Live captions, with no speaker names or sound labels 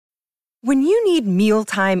When you need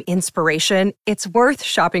mealtime inspiration, it's worth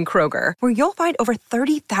shopping Kroger, where you'll find over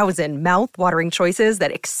 30,000 mouth-watering choices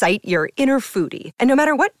that excite your inner foodie. And no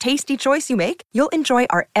matter what tasty choice you make, you'll enjoy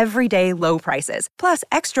our everyday low prices, plus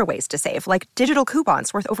extra ways to save, like digital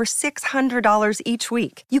coupons worth over $600 each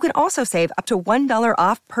week. You can also save up to $1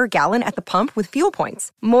 off per gallon at the pump with fuel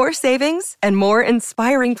points. More savings and more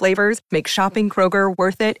inspiring flavors make shopping Kroger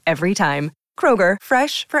worth it every time. Kroger,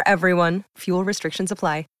 fresh for everyone. Fuel restrictions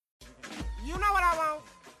apply. You know what I want?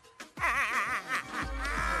 I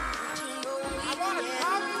want to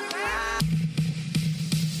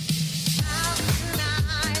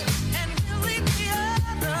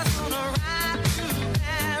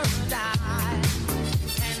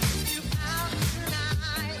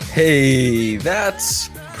Hey, that's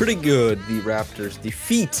pretty good. The Raptors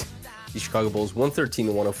defeat the Chicago Bulls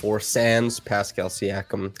 113-104. Sans, Pascal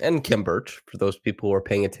Siakam, and Khem Birch. For those people who are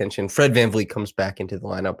paying attention, Fred VanVleet comes back into the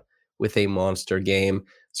lineup with a monster game.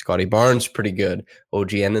 Scotty Barnes, pretty good. OG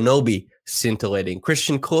Anunoby, scintillating.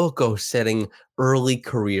 Christian Koloko setting early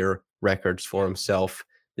career records for himself.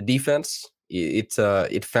 The defense,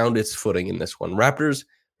 it found its footing in this one. Raptors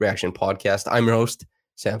Reaction Podcast. I'm your host,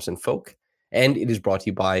 Samson Folk, and it is brought to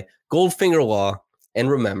you by Goldfinger Law. And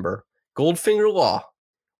remember, Goldfinger Law,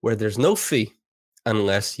 where there's no fee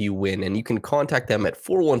unless you win. And you can contact them at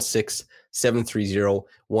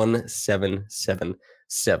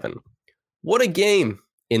 416-730-1777. What a game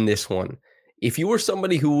in this one. If you were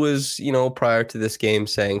somebody who was, prior to this game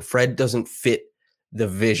saying Fred doesn't fit the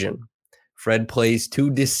vision, Fred plays too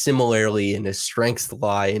dissimilarly and his strengths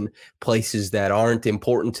lie in places that aren't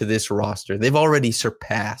important to this roster. They've already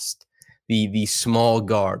surpassed the small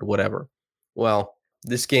guard, whatever. Well,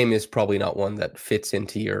 this game is probably not one that fits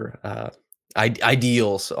into your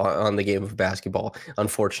ideals on the game of basketball,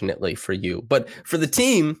 unfortunately for you. But for the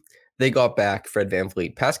team, they got back Fred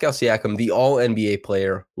VanVleet. Pascal Siakam, the all-NBA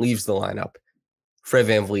player, leaves the lineup. Fred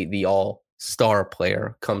VanVleet, the all-star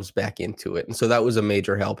player, comes back into it. And so that was a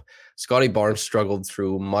major help. Scotty Barnes struggled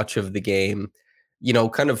through much of the game.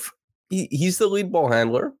 He's the lead ball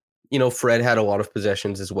handler. Fred had a lot of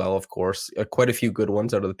possessions as well, of course. Quite a few good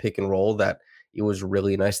ones out of the pick and roll that it was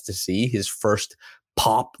really nice to see. His first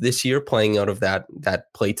pop this year playing out of that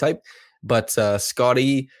play type. But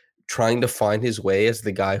Scotty trying to find his way as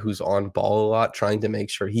the guy who's on ball a lot, trying to make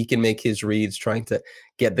sure he can make his reads, trying to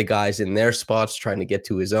get the guys in their spots, trying to get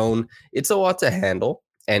to his own. It's a lot to handle,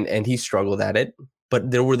 and he struggled at it.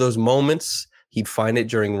 But there were those moments he'd find it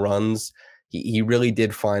during runs. He really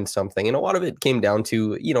did find something. And a lot of it came down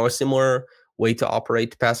to, a similar way to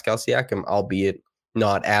operate to Pascal Siakam, albeit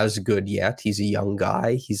not as good yet. He's a young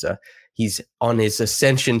guy. He's on his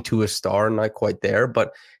ascension to a star, not quite there,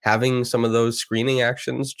 but having some of those screening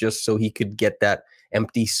actions just so he could get that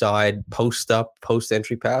empty side post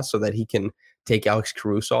entry pass so that he can take Alex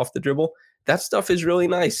Caruso off the dribble. That stuff is really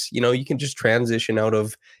nice. You can just transition out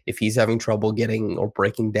of if he's having trouble getting or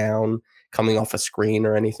breaking down, coming off a screen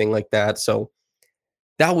or anything like that. So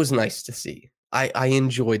that was nice to see. I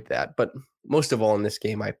enjoyed that. But most of all in this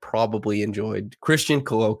game, I probably enjoyed Christian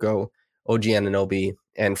Koloko, OG Anunoby,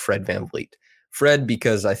 and Fred VanVleet. Fred,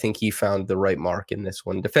 because I think he found the right mark in this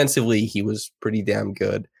one. Defensively, he was pretty damn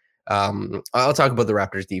good. I'll talk about the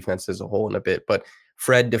Raptors defense as a whole in a bit, but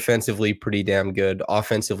Fred defensively pretty damn good.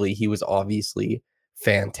 Offensively, he was obviously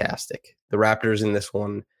fantastic. The Raptors in this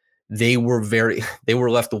one, they were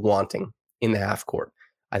left wanting in the half court.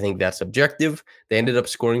 I think that's objective. They ended up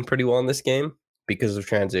scoring pretty well in this game because of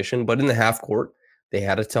transition, but in the half court, they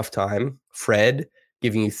had a tough time. Fred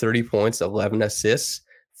giving you 30 points, 11 assists,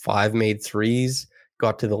 5 made threes,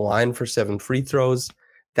 got to the line for 7 free throws.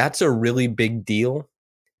 That's a really big deal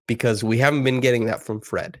because we haven't been getting that from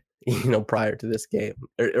Fred, prior to this game,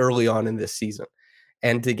 early on in this season.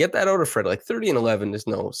 And to get that out of Fred, like 30 and 11 is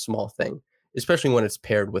no small thing, especially when it's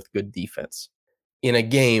paired with good defense. In a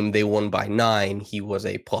game they won by 9, he was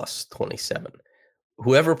a plus 27.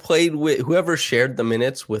 Whoever shared the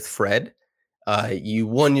minutes with Fred, you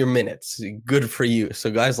won your minutes. Good for you. So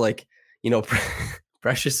guys like,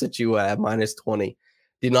 Precious Achiuwa at minus 20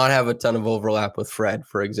 did not have a ton of overlap with Fred,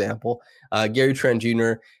 for example. Gary Trent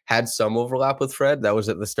Jr. had some overlap with Fred. That was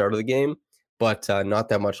at the start of the game, but not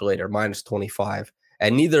that much later, minus 25.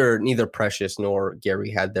 And neither Precious nor Gary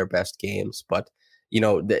had their best games, but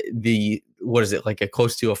what is it, like a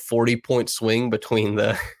close to a 40-point swing between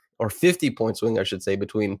or 50-point swing, I should say,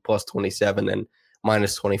 between plus 27 and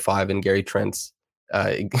minus 25 in Gary Trent's,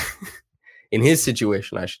 in his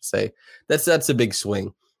situation, I should say. That's a big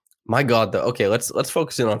swing. My God, though. Okay, let's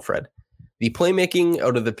focus in on Fred. The playmaking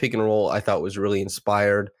out of the pick and roll I thought was really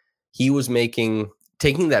inspired. He was making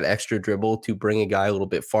taking that extra dribble to bring a guy a little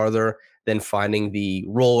bit farther, then finding the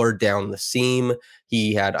roller down the seam.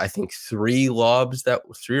 He had, I think, 3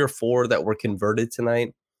 or 4 that were converted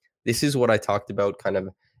tonight. This is what I talked about kind of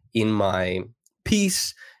in my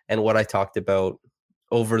piece and what I talked about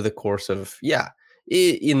over the course of,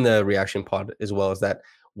 in the reaction pod, as well as that.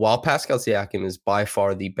 While Pascal Siakam is by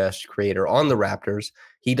far the best creator on the Raptors,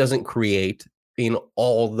 he doesn't create in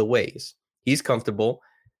all the ways. He's comfortable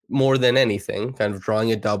more than anything, kind of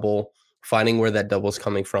drawing a double, finding where that double is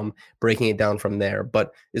coming from, breaking it down from there.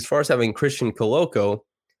 But as far as having Christian Koloko,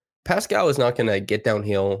 Pascal is not going to get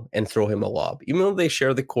downhill and throw him a lob. Even though they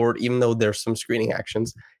share the court, even though there's some screening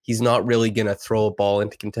actions, he's not really going to throw a ball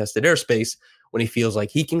into contested airspace when he feels like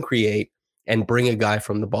he can create and bring a guy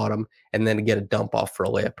from the bottom and then get a dump off for a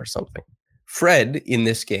layup or something. Fred in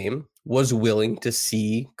this game was willing to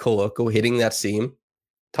see Koloko hitting that seam,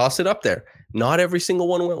 toss it up there. Not every single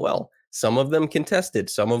one went well. Some of them contested.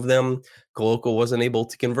 Some of them Koloko wasn't able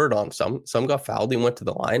to convert on. Some got fouled and went to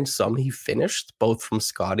the line. Some he finished, both from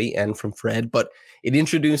Scottie and from Fred. But it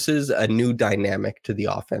introduces a new dynamic to the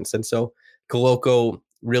offense. And so Koloko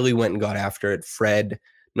really went and got after it. Fred,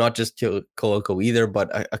 not just to Koloko either, but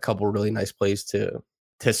a couple really nice plays to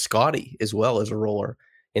Scottie as well as a roller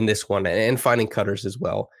in this one, and finding cutters as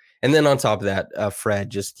well. And then on top of that, Fred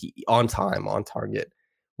just on time, on target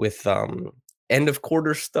with end of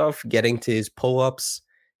quarter stuff, getting to his pull-ups,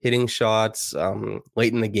 hitting shots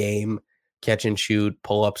late in the game, catch and shoot,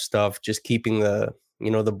 pull-up stuff, just keeping the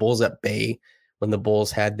Bulls at bay when the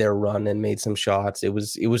Bulls had their run and made some shots. It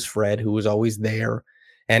was Fred who was always there.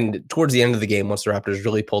 And towards the end of the game, once the Raptors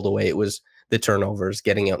really pulled away, it was the turnovers,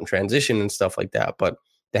 getting out in transition and stuff like that. But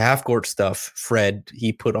the half-court stuff, Fred,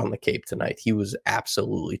 he put on the cape tonight. He was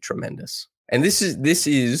absolutely tremendous. And this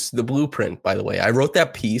is the blueprint, by the way. I wrote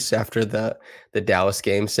that piece after the Dallas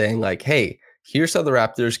game saying, like, hey, here's how the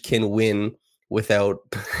Raptors can win without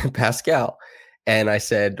Pascal. And I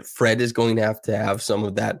said, Fred is going to have some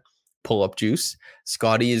of that pull-up juice.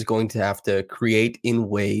 Scottie is going to have to create in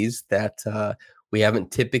ways that we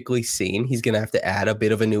haven't typically seen. He's going to have to add a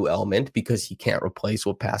bit of a new element because he can't replace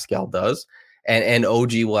what Pascal does. And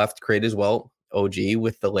OG will have to create as well. OG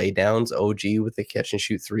with the laydowns, OG with the catch and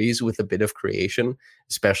shoot threes with a bit of creation,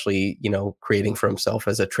 especially, creating for himself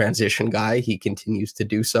as a transition guy. He continues to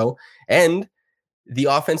do so. And the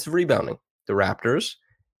offensive rebounding. The Raptors,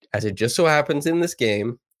 as it just so happens in this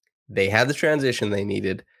game, they had the transition they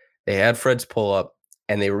needed. They had Fred's pull up,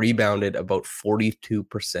 and they rebounded about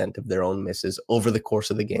 42% of their own misses over the course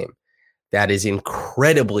of the game. That is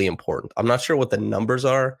incredibly important. I'm not sure what the numbers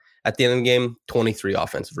are at the end of the game. 23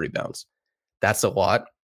 offensive rebounds. That's a lot.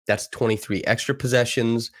 That's 23 extra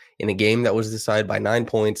possessions in a game that was decided by 9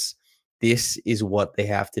 points. This is what they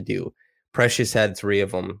have to do. Precious had 3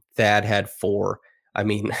 of them. Thad had 4. I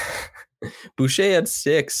mean, Boucher had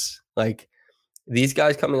 6. Like, these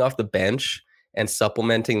guys coming off the bench and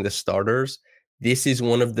supplementing the starters, this is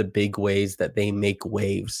one of the big ways that they make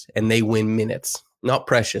waves and they win minutes. Not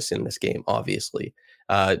Precious in this game, obviously.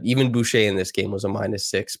 Even Boucher in this game was a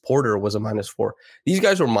 -6. Porter was a -4. These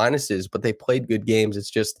guys were minuses, but they played good games. It's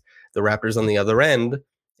just the Raptors on the other end,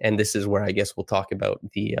 and this is where I guess we'll talk about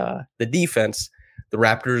the defense. The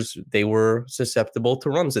Raptors, they were susceptible to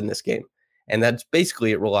runs in this game, and that's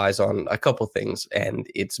basically, it relies on a couple things, and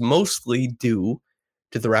it's mostly due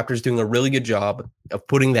to the Raptors doing a really good job of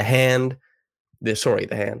putting the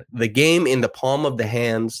game in the palm of the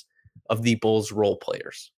hands of the Bulls role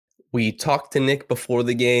players. We talked to Nick before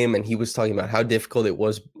the game, and he was talking about how difficult it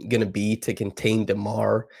was going to be to contain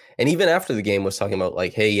DeMar. And even after the game was talking about,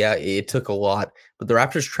 like, hey, yeah, it took a lot, but the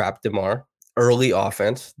Raptors trapped DeMar. Early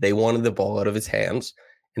offense, they wanted the ball out of his hands,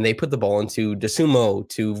 and they put the ball into DeSumo,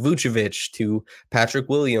 to Vucevic, to Patrick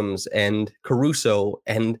Williams, and Caruso,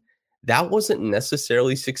 and that wasn't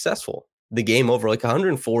necessarily successful. The game over, like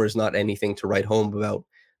 104 is not anything to write home about.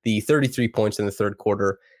 The 33 points in the third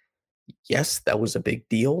quarter, yes, that was a big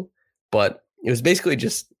deal, but it was basically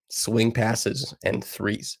just swing passes and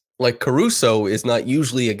threes. Like, Caruso is not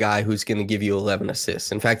usually a guy who's going to give you 11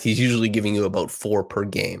 assists. In fact, he's usually giving you about 4 per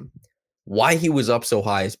game. Why he was up so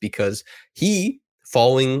high is because he,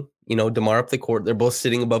 following, DeMar up the court, they're both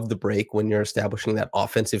sitting above the break when you're establishing that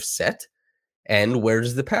offensive set. And where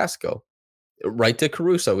does the pass go? Right to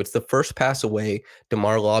Caruso. It's the first pass away.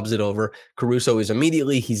 DeMar lobs it over. Caruso is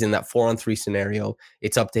immediately, he's in that 4-on-3 scenario.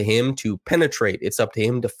 It's up to him to penetrate. It's up to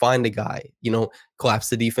him to find a guy, collapse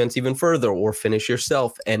the defense even further or finish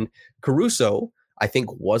yourself. And Caruso, I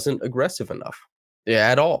think, wasn't aggressive enough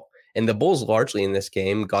at all. And the Bulls largely in this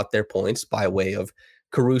game got their points by way of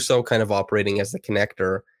Caruso kind of operating as the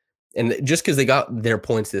connector And just because they got their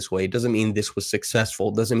points this way doesn't mean this was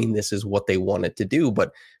successful, doesn't mean this is what they wanted to do.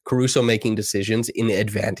 But Caruso making decisions in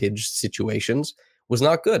advantage situations was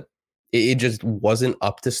not good. It just wasn't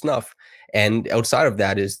up to snuff. And outside of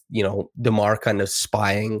that is, DeMar kind of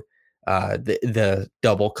spying the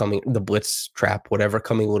double coming, the blitz trap, whatever,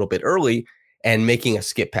 coming a little bit early and making a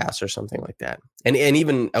skip pass or something like that. And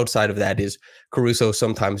even outside of that is Caruso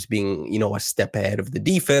sometimes being, a step ahead of the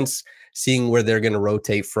defense, seeing where they're going to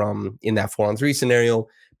rotate from in that 4-on-3 scenario,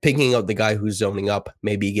 picking out the guy who's zoning up.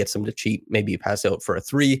 Maybe he gets them to cheat. Maybe you pass out for a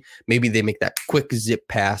 3. Maybe they make that quick zip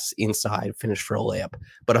pass inside, finish for a layup.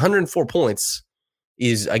 But 104 points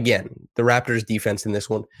is, again, the Raptors defense in this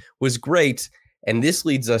one was great. And this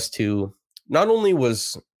leads us to, not only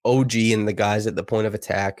was OG and the guys at the point of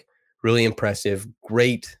attack really impressive,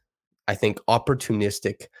 great, I think,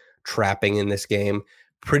 opportunistic trapping in this game,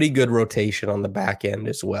 pretty good rotation on the back end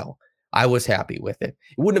as well. I was happy with it.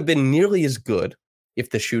 It wouldn't have been nearly as good if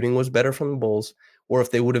the shooting was better from the Bulls, or if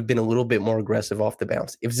they would have been a little bit more aggressive off the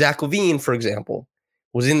bounce. If Zach LaVine, for example,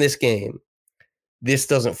 was in this game, this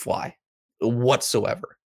doesn't fly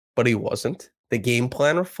whatsoever. But he wasn't. The game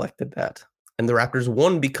plan reflected that. And the Raptors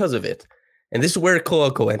won because of it. And this is where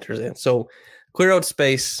Koloko enters in. So clear out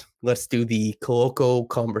space. Let's do the Koloko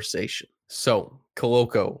conversation. So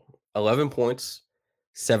Koloko, 11 points,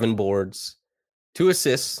 7 boards, 2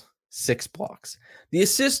 assists, 6 blocks. The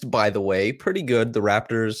assist, by the way, pretty good. The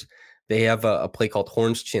Raptors, they have a play called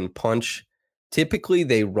Horns Chin Punch. Typically,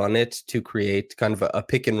 they run it to create kind of a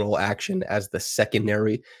pick and roll action as the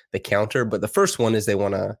secondary, the counter. But the first one is they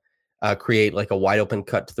want to create like a wide open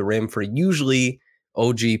cut to the rim for usually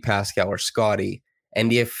OG, Pascal, or Scotty.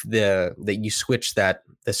 And if that you switch the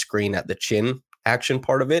screen at the chin action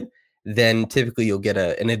part of it, then typically you'll get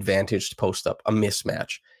an advantaged post up, a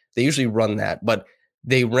mismatch. They usually run that, but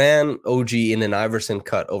they ran OG in an Iverson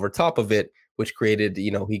cut over top of it, which created,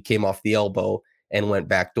 he came off the elbow and went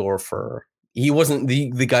backdoor for, he wasn't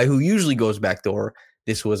the guy who usually goes backdoor.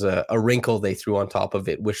 This was a wrinkle they threw on top of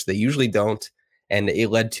it, which they usually don't. And it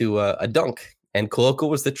led to a dunk. And Koloko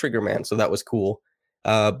was the trigger man, so that was cool.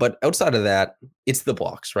 But outside of that, it's the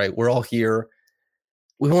blocks, right? We're all here.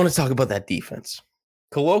 We want to talk about that defense.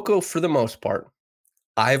 Koloko, for the most part,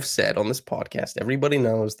 I've said on this podcast, everybody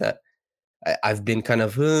knows that I've been kind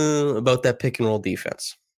of about that pick and roll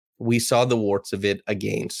defense. We saw the warts of it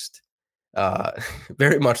against,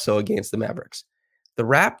 very much so against the Mavericks. The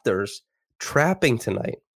Raptors trapping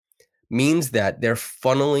tonight means that they're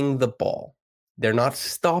funneling the ball. They're not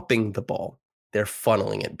stopping the ball. They're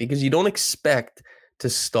funneling it because you don't expect to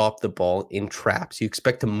stop the ball in traps. You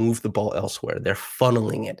expect to move the ball elsewhere. They're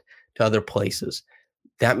funneling it to other places.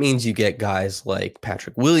 That means you get guys like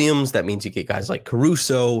Patrick Williams. That means you get guys like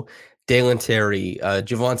Caruso, Dalen Terry,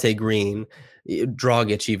 Javonte Green,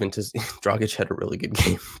 Dragic. Dragic had a really good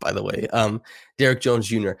game, by the way. Derek Jones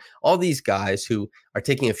Jr. All these guys who are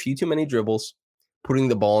taking a few too many dribbles, putting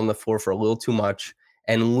the ball on the floor for a little too much,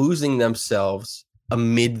 and losing themselves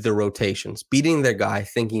amid the rotations, beating their guy,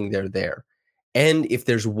 thinking they're there. And if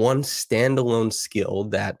there's one standalone skill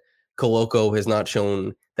that Koloko has not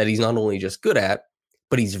shown that he's not only just good at,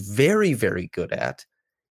 but he's very, very good at,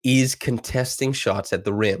 is contesting shots at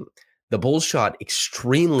the rim. The Bulls shot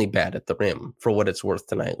extremely bad at the rim for what it's worth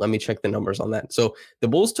tonight. Let me check the numbers on that. So the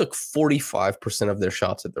Bulls took 45% of their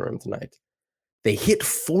shots at the rim tonight. They hit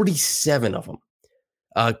 47 of them.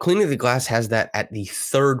 Cleaning the Glass has that at the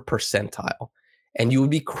 3rd percentile. And you would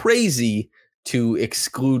be crazy to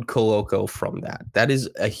exclude Koloko from that. That is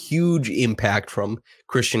a huge impact from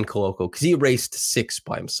Christian Koloko because he erased 6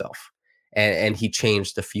 by himself and he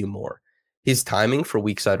changed a few more. His timing for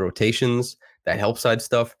weak side rotations, that help side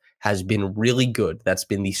stuff, has been really good. That's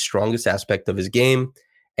been the strongest aspect of his game.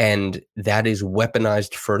 And that is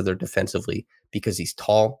weaponized further defensively because he's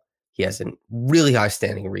tall. He has a really high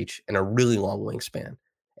standing reach and a really long wingspan.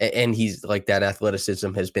 And he's like, that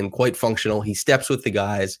athleticism has been quite functional. He steps with the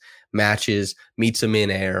guys, matches, meets them in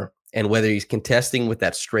air. And whether he's contesting with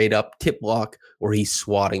that straight up tip block or he's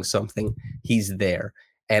swatting something, he's there.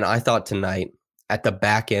 And I thought tonight at the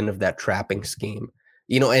back end of that trapping scheme,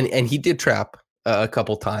 and he did trap a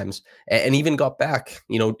couple times and even got back,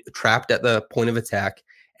 trapped at the point of attack.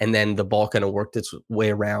 And then the ball kind of worked its way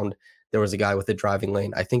around. There was a guy with a driving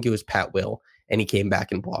lane. I think it was Pat Will, and he came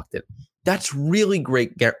back and blocked it. That's really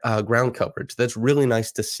great ground coverage. That's really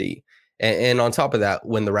nice to see. And on top of that,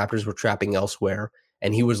 when the Raptors were trapping elsewhere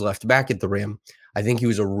and he was left back at the rim, I think he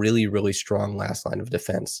was a really, really strong last line of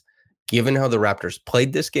defense. Given how the Raptors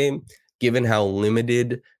played this game, given how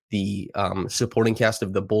limited the supporting cast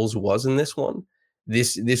of the Bulls was in this one,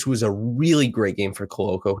 this was a really great game for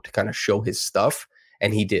Koloko to kind of show his stuff.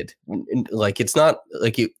 and he did. Like, it's not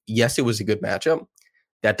like yes, it was a good matchup.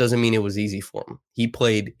 That doesn't mean it was easy for him. He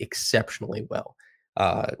played exceptionally well.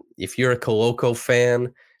 If you're a Koloko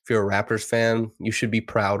fan, if you're a Raptors fan, you should be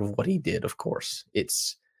proud of what he did. Of course, he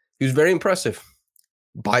was very impressive.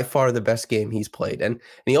 By far the best game he's played, and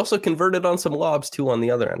he also converted on some lobs too on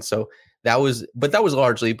the other end. So that was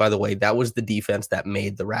largely, by the way, that was the defense that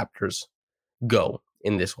made the Raptors go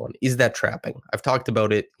in this one. Is that trapping? I've talked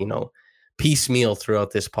about it, piecemeal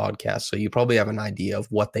throughout this podcast, so you probably have an idea of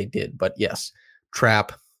what they did. But yes,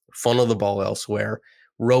 trap, funnel the ball elsewhere,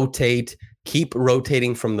 rotate, keep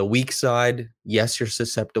rotating from the weak side. Yes, you're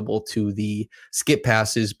susceptible to the skip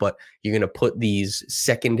passes, but you're going to put these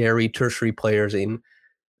secondary, tertiary players in,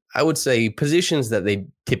 I would say, positions that they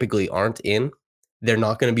typically aren't in. They're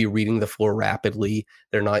not going to be reading the floor rapidly.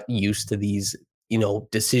 They're not used to these,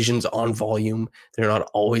 decisions on volume. They're not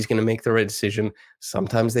always going to make the right decision.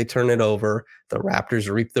 Sometimes they turn it over. The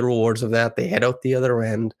Raptors reap the rewards of that. They head out the other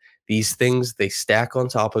end. These things, they stack on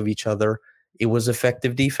top of each other. It was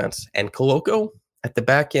effective defense. And Koloko at the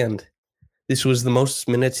back end, this was the most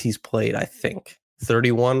minutes he's played, I think.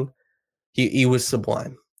 31. He was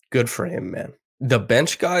sublime. Good for him, man. The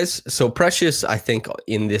bench guys, so Precious, I think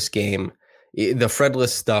in this game, the Fredless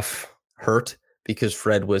stuff hurt because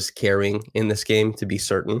Fred was carrying in this game, to be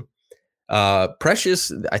certain.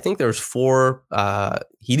 Precious, I think there was 4.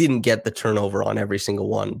 He didn't get the turnover on every single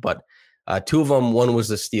one, but 2 of them, one was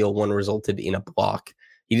a steal, one resulted in a block.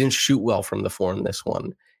 He didn't shoot well from the floor in this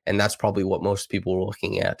one, and that's probably what most people were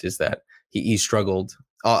looking at, is that he struggled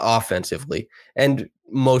offensively, and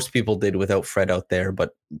most people did without Fred out there,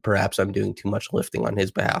 but perhaps I'm doing too much lifting on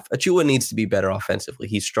his behalf. Achiuwa needs to be better offensively.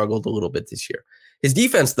 He struggled a little bit this year. His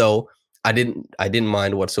defense, though, I didn't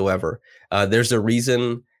mind whatsoever. There's a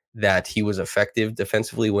reason that he was effective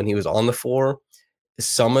defensively when he was on the floor.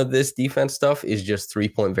 Some of this defense stuff is just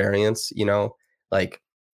 3-point variance, like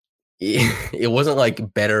it wasn't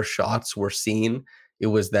like better shots were seen. It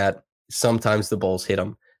was that sometimes the balls hit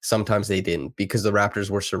him. Sometimes they didn't, because the Raptors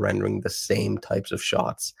were surrendering the same types of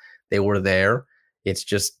shots. They were there. It's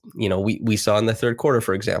just, we saw in the third quarter,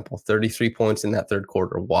 for example, 33 points in that third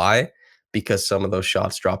quarter. Why? Because some of those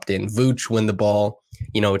shots dropped in. Vooch win the ball.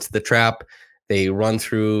 It's the trap. They run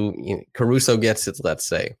through. Caruso gets it, let's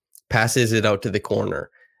say, passes it out to the corner.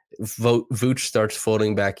 Vooch starts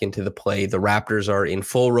floating back into the play. The Raptors are in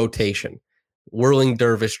full rotation. Whirling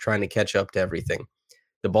dervish trying to catch up to everything.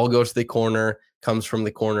 The ball goes to the corner, comes from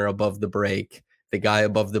the corner above the break. The guy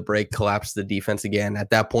above the break collapsed the defense again. At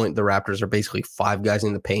that point, the Raptors are basically 5 guys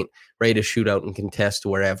in the paint, ready to shoot out and contest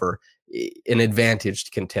wherever. An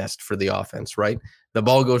advantaged contest for the offense, right? The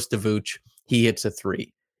ball goes to Vooch. He hits a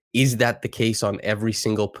 3. Is that the case on every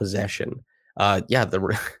single possession? Yeah,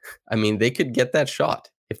 they could get that shot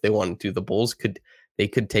if they wanted to. The Bulls could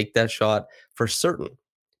take that shot for certain,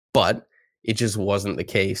 but it just wasn't the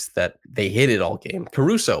case that they hit it all game.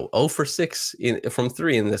 Caruso 0 for 6 from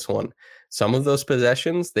 3 in this one. Some of those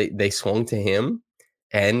possessions they swung to him,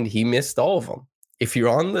 and he missed all of them. If you're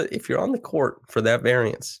on the court for that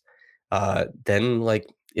variance, then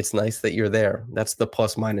it's nice that you're there. That's the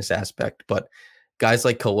plus minus aspect. But guys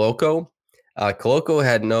like Koloko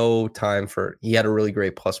had no time he had a really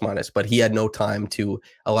great plus minus, but he had no time to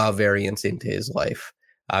allow variance into his life.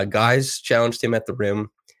 Guys challenged him at the rim,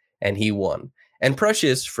 and he won. And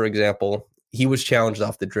Precious, for example, he was challenged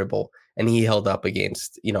off the dribble, and he held up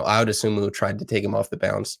against, Ayo Dosunmu tried to take him off the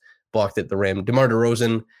bounce, blocked at the rim. DeMar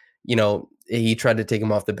DeRozan, he tried to take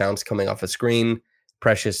him off the bounce coming off a screen.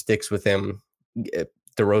 Precious sticks with him.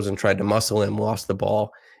 DeRozan tried to muscle him, lost the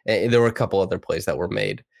ball. And there were a couple other plays that were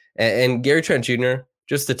made. And Gary Trent Jr.,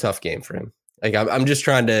 just a tough game for him. I'm just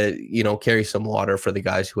trying to, carry some water for the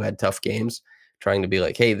guys who had tough games, trying to be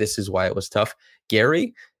like, hey, this is why it was tough.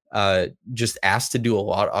 Gary, just asked to do a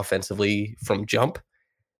lot offensively from jump.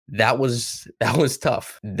 That was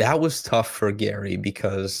tough. That was tough for Gary,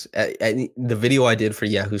 because the video I did for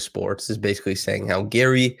Yahoo Sports is basically saying how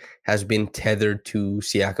Gary has been tethered to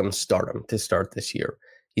Siakam's stardom to start this year.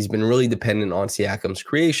 He's been really dependent on Siakam's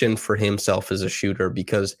creation for himself as a shooter,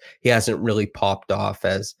 because he hasn't really popped off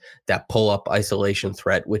as that pull-up isolation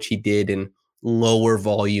threat, which he did in lower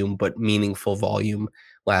volume but meaningful volume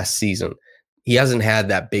last season. He hasn't had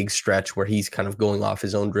that big stretch where he's kind of going off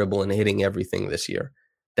his own dribble and hitting everything this year.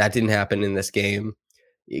 That didn't happen in this game.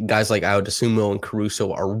 Guys like Ayo Dosunmu and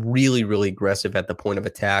Caruso are really, really aggressive at the point of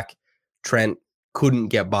attack. Trent couldn't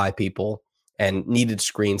get by people and needed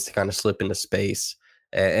screens to kind of slip into space,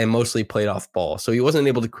 and mostly played off ball. So he wasn't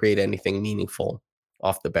able to create anything meaningful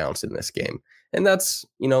off the bounce in this game. And that's,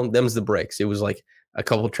 them's the breaks. It was like a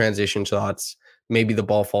couple transition shots, maybe the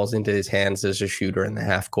ball falls into his hands as a shooter in the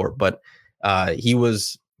half court, but he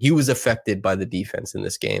was affected by the defense in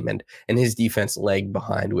this game, and his defense lagged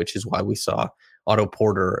behind, which is why we saw Otto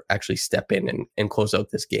Porter actually step in and close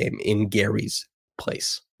out this game in Gary's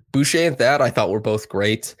place. Boucher and Thad, I thought were both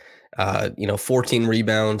great. 14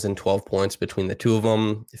 rebounds and 12 points between the two of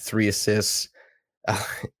them, 3 assists.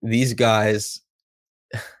 These guys,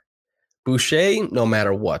 Boucher, no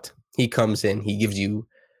matter what, he comes in, he gives you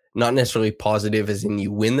not necessarily positive as in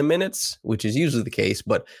you win the minutes, which is usually the case,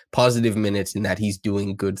 but positive minutes in that he's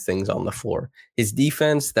doing good things on the floor. His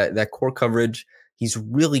defense, that core coverage, he's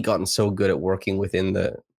really gotten so good at working within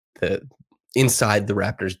the inside the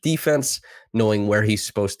Raptors defense, knowing where he's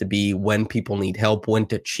supposed to be, when people need help, when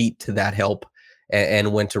to cheat to that help,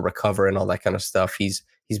 and when to recover and all that kind of stuff. He's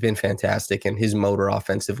been fantastic, and his motor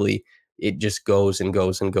offensively, it just goes and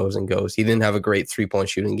goes and goes and goes. He didn't have a great 3-point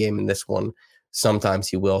shooting game in this one. Sometimes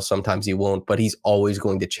he will, sometimes he won't, but he's always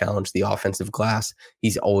going to challenge the offensive glass.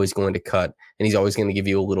 He's always going to cut, and he's always going to give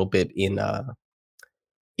you a little bit in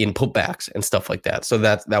putbacks and stuff like that. So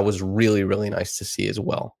that was really, really nice to see as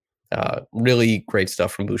well. Really great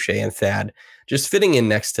stuff from Boucher and Thad, just fitting in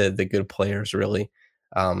next to the good players, really,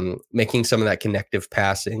 making some of that connective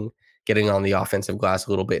passing, getting on the offensive glass a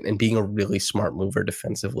little bit, and being a really smart mover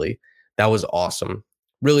defensively. That was awesome.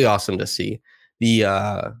 Really awesome to see.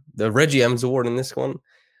 The Reggie Evans Award in this one,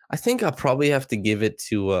 I think I'll probably have to give it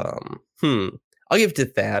to I'll give it to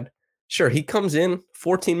Thad. Sure, he comes in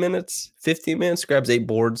 14 minutes, 15 minutes, grabs 8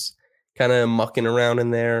 boards, kind of mucking around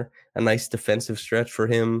in there. A nice defensive stretch for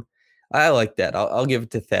him. I like that. I'll give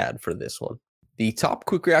it to Thad for this one. The top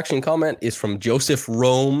quick reaction comment is from Joseph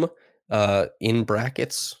Rome, in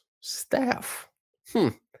brackets, staff.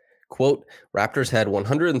 Quote, Raptors had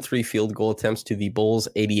 103 field goal attempts to the Bulls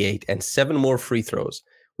 88 and 7 more free throws.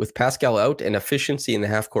 With Pascal out and efficiency in the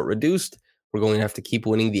half court reduced, we're going to have to keep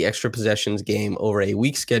winning the extra possessions game over a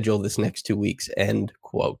weak schedule this next 2 weeks, end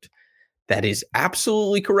quote. That is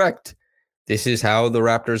absolutely correct. This is how the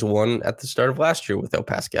Raptors won at the start of last year without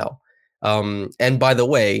Pascal. And by the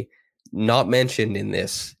way, not mentioned in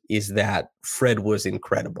this is that Fred was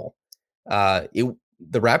incredible. The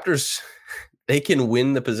Raptors, they can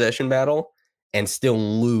win the possession battle and still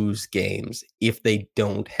lose games if they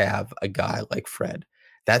don't have a guy like Fred.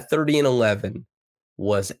 That 30 and 11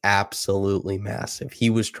 was absolutely massive. He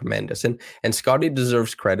was tremendous. And Scottie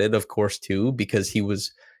deserves credit, of course, too, because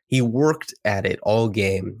he worked at it all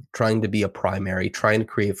game, trying to be a primary, trying to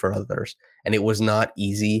create for others. And it was not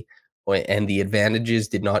easy. And the advantages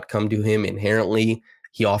did not come to him inherently.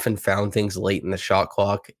 He often found things late in the shot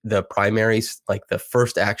clock. The primaries, like the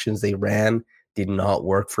first actions they ran, did not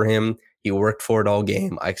work for him. He worked for it all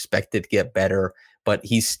game. I expect it to get better, but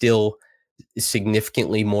he's still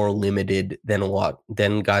significantly more limited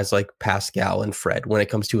than guys like Pascal and Fred. When it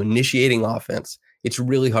comes to initiating offense, it's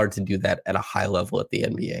really hard to do that at a high level at the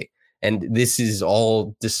NBA. And this is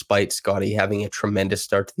all despite Scottie having a tremendous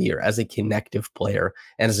start to the year as a connective player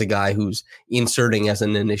and as a guy who's inserting as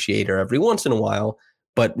an initiator every once in a while.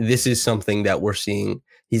 But this is something that we're seeing.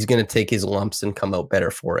 He's going to take his lumps and come out better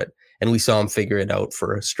for it. And we saw him figure it out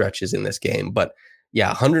for stretches in this game. But yeah,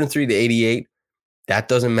 103 to 88, that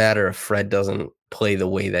doesn't matter if Fred doesn't play the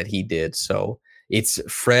way that he did. So it's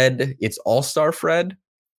Fred, it's all-star Fred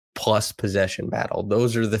plus possession battle.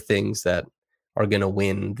 Those are the things that are going to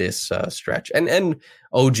win this stretch. And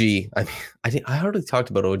OG, I already talked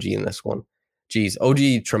about OG in this one. Geez,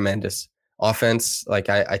 OG, tremendous. Offense, like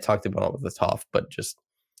I talked about it at the top, but just,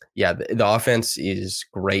 yeah, the offense is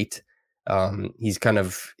great. He's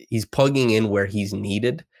plugging in where he's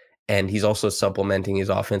needed, and he's also supplementing his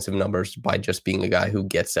offensive numbers by just being a guy who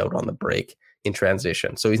gets out on the break in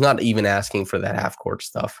transition. So he's not even asking for that half-court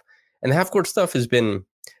stuff. And the half-court stuff has been,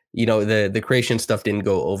 the creation stuff didn't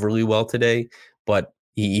go overly well today, but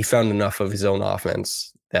he found enough of his own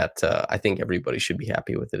offense that I think everybody should be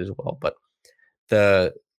happy with it as well. But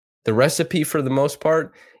the recipe for the most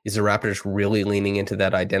part is the Raptors really leaning into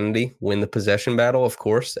that identity, win the possession battle, of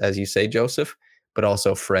course, as you say, Joseph, but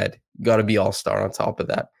also Fred. Got to be all-star on top of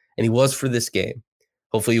that. And he was for this game.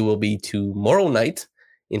 Hopefully he will be tomorrow night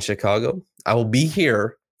in Chicago. I will be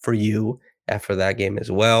here for you after that game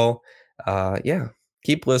as well.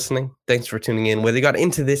 Keep listening. Thanks for tuning in. Whether you got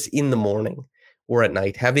into this in the morning or at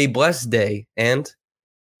night, have a blessed day and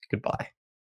goodbye.